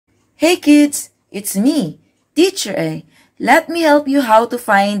Hey kids, it's me, Teacher A. Let me help you how to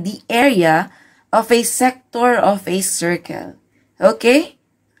find the area of a sector of a circle. Okay?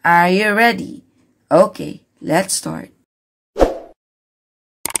 Are you ready? Okay, let's start.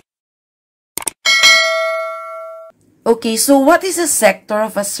 Okay, so what is a sector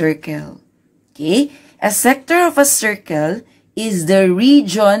of a circle? Okay, a sector of a circle is the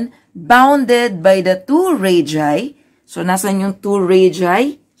region bounded by the two radii. So, nasan yung two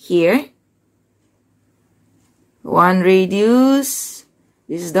radii? Here. One radius.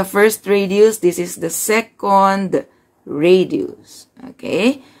 This is the first radius. This is the second radius.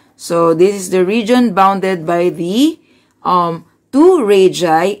 Okay. So, this is the region bounded by the two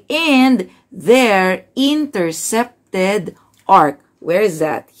radii and their intercepted arc. Where is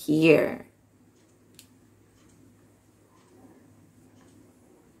that? Here.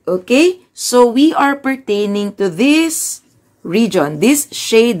 Okay. So, we are pertaining to this region, this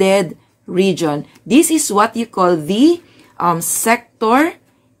shaded region. This is what you call the sector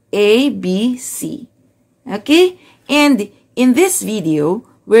ABC. Okay? And in this video,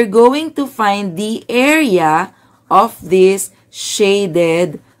 we're going to find the area of this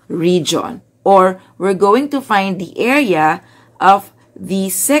shaded region. Or we're going to find the area of the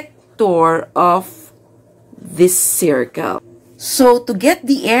sector of this circle. So, to get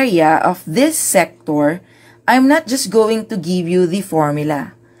the area of this sector, I'm not just going to give you the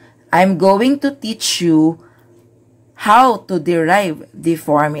formula. I'm going to teach you how to derive the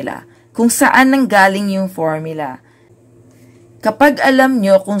formula. Kung saan nanggaling yung formula. Kapag alam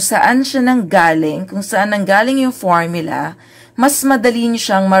nyo kung saan siya nanggaling, kung saan nanggaling yung formula, mas madali nyo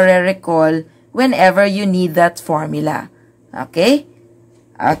siyang mare-recall whenever you need that formula. Okay?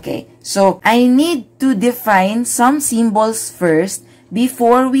 Okay. So, I need to define some symbols first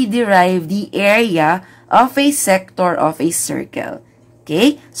before we derive the area of a sector of a circle.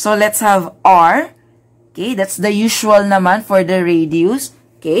 Okay? So, let's have R. Okay? That's the usual naman for the radius.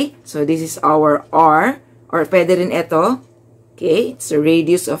 Okay? So, this is our R. Or pwede rin ito. Okay? It's the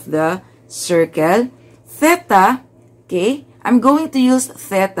radius of the circle. Theta. Okay? I'm going to use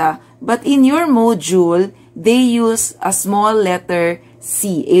theta. But in your module, they use a small letter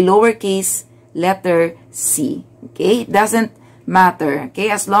C. A lowercase letter C. Okay? It doesn't matter. Okay?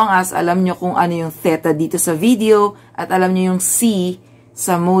 As long as alam nyo kung ano yung theta dito sa video at alam nyo yung C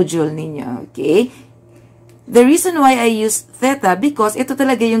sa module ninyo. Okay? The reason why I use theta because ito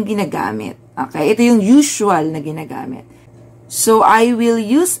talaga yung ginagamit. Okay? Ito yung usual na ginagamit. So, I will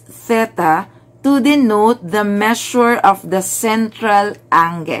use theta to denote the measure of the central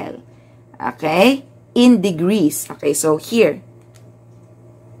angle. Okay? In degrees. Okay? So, here.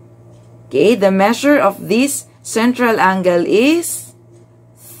 Okay? The measure of this central angle is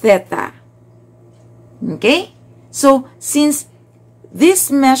theta. Okay? So, since this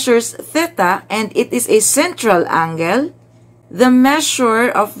measures theta and it is a central angle, the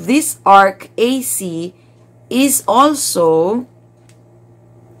measure of this arc AC is also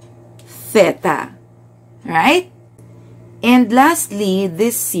theta. Right? And lastly,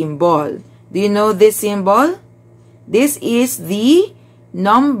 this symbol. Do you know this symbol? This is the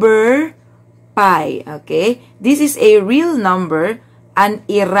number pi, okay? This is a real number, an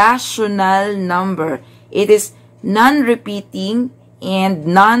irrational number. It is non-repeating and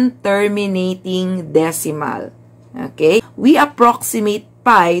non-terminating decimal, okay? We approximate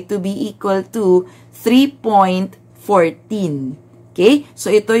pi to be equal to 3.14, okay? So,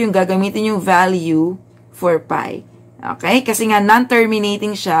 ito yung gagamitin yung value for pi, okay? Kasi nga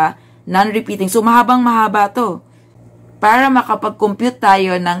non-terminating siya, non-repeating. So, mahabang-mahaba to. Para makapag-compute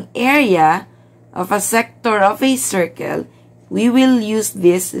tayo ng area of a sector of a circle, we will use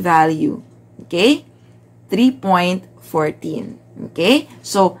this value. Okay? 3.14. Okay?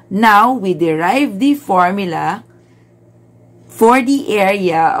 So, now we derive the formula for the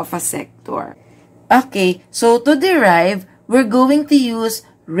area of a sector. Okay, so to derive, we're going to use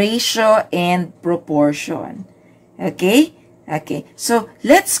ratio and proportion. Okay? Okay, so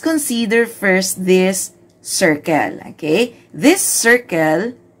let's consider first this circle. Okay? This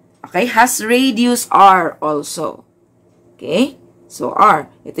circle, okay, has radius R also. Okay? So, R.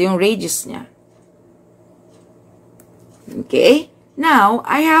 Ito yung radius niya. Okay? Now,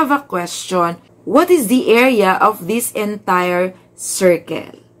 I have a question. What is the area of this entire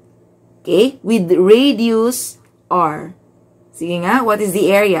circle? Okay? With radius R. Sige nga, what is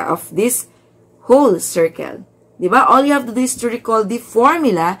the area of this whole circle? Diba? All you have to do is to recall the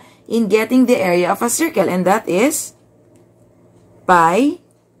formula in getting the area of a circle. And that is pi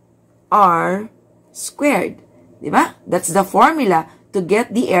R squared. Diba? That's the formula to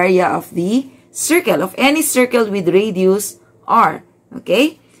get the area of the circle, of any circle with radius R.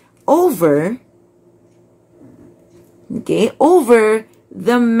 Okay? over, okay, over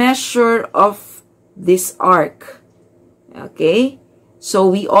the measure of this arc. Okay? So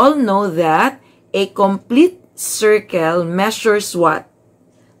we all know that a complete circle measures what?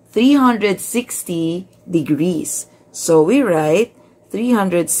 360 degrees. So we write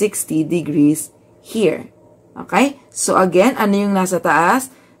 360 degrees here. Okay? So again, ano yung nasa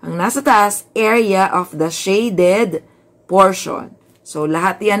taas? Ang nasa taas, area of the shaded portion. So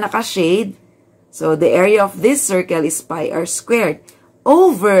lahat yan naka-shade. So the area of this circle is pi r squared.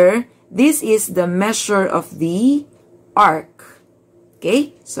 Over, this is the measure of the arc.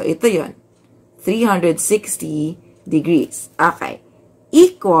 Okay? So ito yon, 360 degrees. Okay.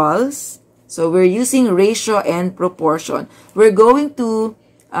 Equals, so we're using ratio and proportion. We're going to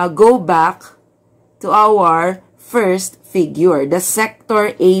go back to our first figure, the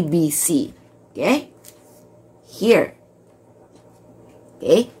sector ABC. Okay? Here.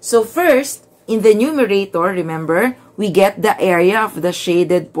 Okay? So first, in the numerator, remember, we get the area of the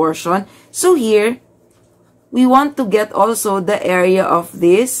shaded portion. So here, we want to get also the area of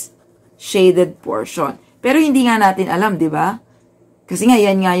this shaded portion. Pero hindi nga natin alam, di ba? Kasi nga,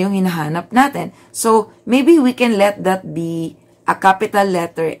 yan nga yung hinahanap natin. So, maybe we can let that be a capital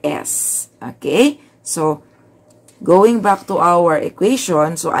letter S. Okay? So, going back to our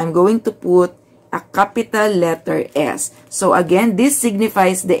equation, so I'm going to put a capital letter S. So, again, this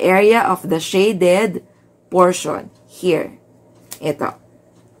signifies the area of the shaded portion. Here. Ito.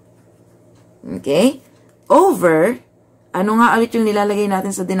 Okay? Over, ano nga ulit yung nilalagay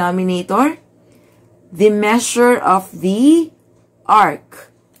natin sa denominator? The measure of the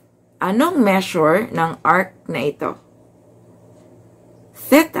arc. Anong measure ng arc na ito?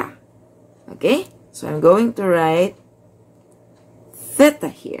 Theta. Okay? So, I'm going to write theta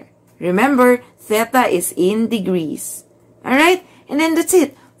here. Remember, theta is in degrees. Alright? And then that's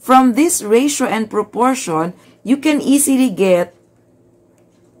it. From this ratio and proportion, you can easily get,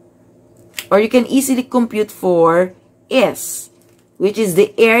 or you can easily compute for S, which is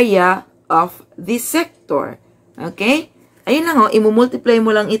the area of the sector. Okay? Ayun lang, imumultiply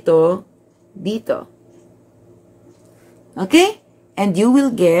mo lang ito dito. Okay? And you will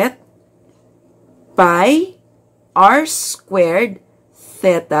get pi r squared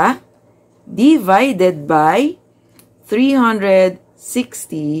theta divided by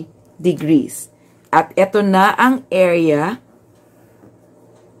 360 degrees. At ito na ang area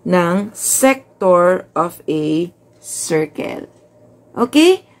ng sector of a circle.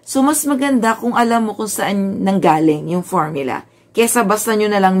 Okay? So, mas maganda kung alam mo kung saan nanggaling yung formula kesa basta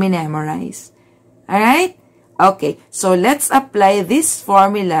nyo na lang memorize. Alright? Okay. So, let's apply this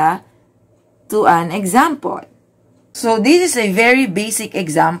formula to an example. So, this is a very basic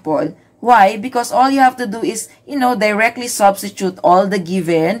example. Why? Because all you have to do is, directly substitute all the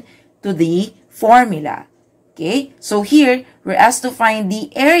given to the formula. Okay? So, here, we're asked to find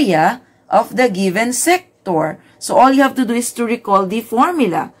the area of the given sector. So, all you have to do is to recall the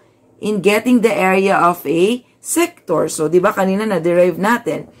formula in getting the area of a sector. So, di ba kanina na-derive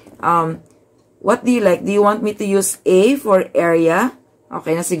natin? What do you like? Do you want me to use A for area?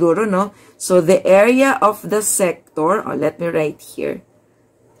 Okay na siguro, no? So, the area of the sector, let me write here.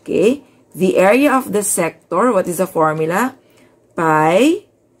 Okay? The area of the sector, what is the formula? Pi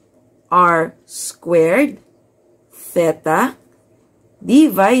r squared theta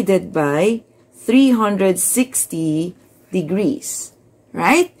divided by 360 degrees.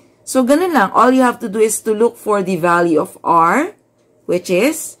 Right? So, ganun lang. All you have to do is to look for the value of r, which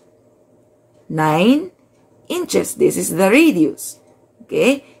is 9 inches. This is the radius.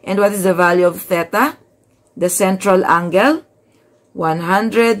 Okay? And what is the value of theta? The central angle?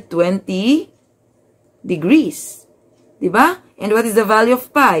 120 degrees. Diba? And what is the value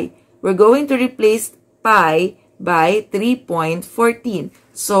of pi? We're going to replace pi by 3.14.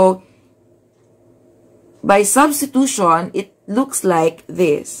 So, by substitution, it looks like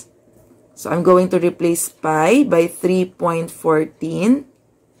this. So, I'm going to replace pi by 3.14.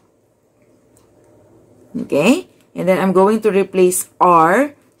 Okay? And then, I'm going to replace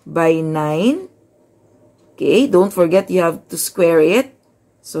r by 9. Okay? Don't forget, you have to square it.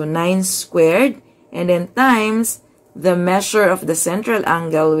 So, 9 squared. And then, times the measure of the central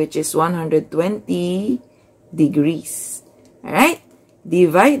angle, which is 120 degrees. Alright?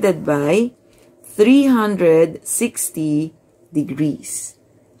 Divided by 360 degrees.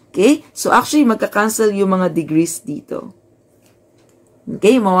 Okay? So, actually, magka-cancel yung mga degrees dito.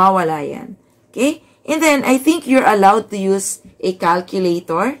 Okay? Mawawala yan. Okay? And then, I think you're allowed to use a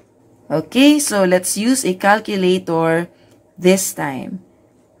calculator. Okay? So, let's use a calculator this time.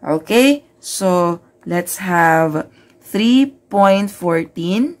 Okay? So, let's have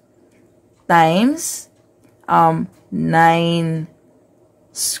 3.14 times 9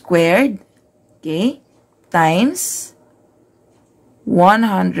 squared, okay, times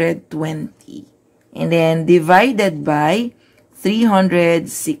 120. And then divided by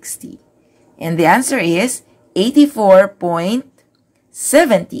 360. And the answer is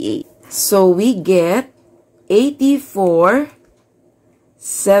 84.78. So we get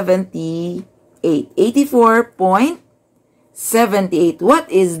 84.78. 84.78.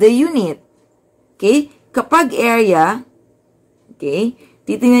 What is the unit? Okay? Kapag area, okay,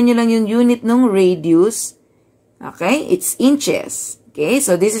 titingnan nyo lang yung unit ng radius. Okay? It's inches. Okay?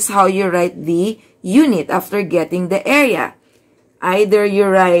 So this is how you write the unit after getting the area. Either you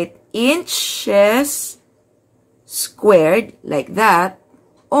write inches squared like that,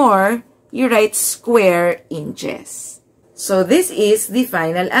 or you write square inches. So this is the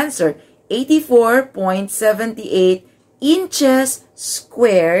final answer. 84.78 inches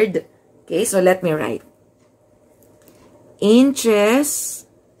squared. Okay, so let me write. Inches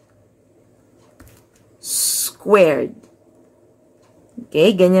squared.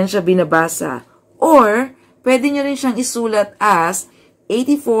 Okay, ganyan siya binabasa. Or, pwede nyo rin siyang isulat as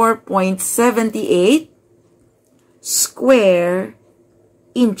 84.78 square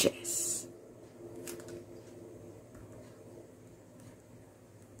inches.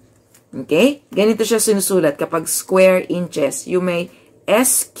 Okay? Ganito siya sinusulat kapag square inches. You may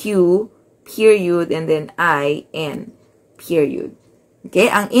SQ period and then IN period. Okay?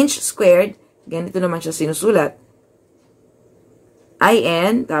 Ang inch squared, ganito naman siya sinusulat.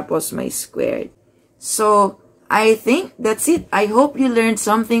 IN, tapos may squared. So, I think that's it. I hope you learned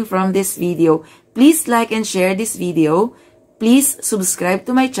something from this video. Please like and share this video. Please subscribe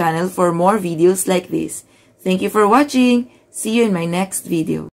to my channel for more videos like this. Thank you for watching. See you in my next video.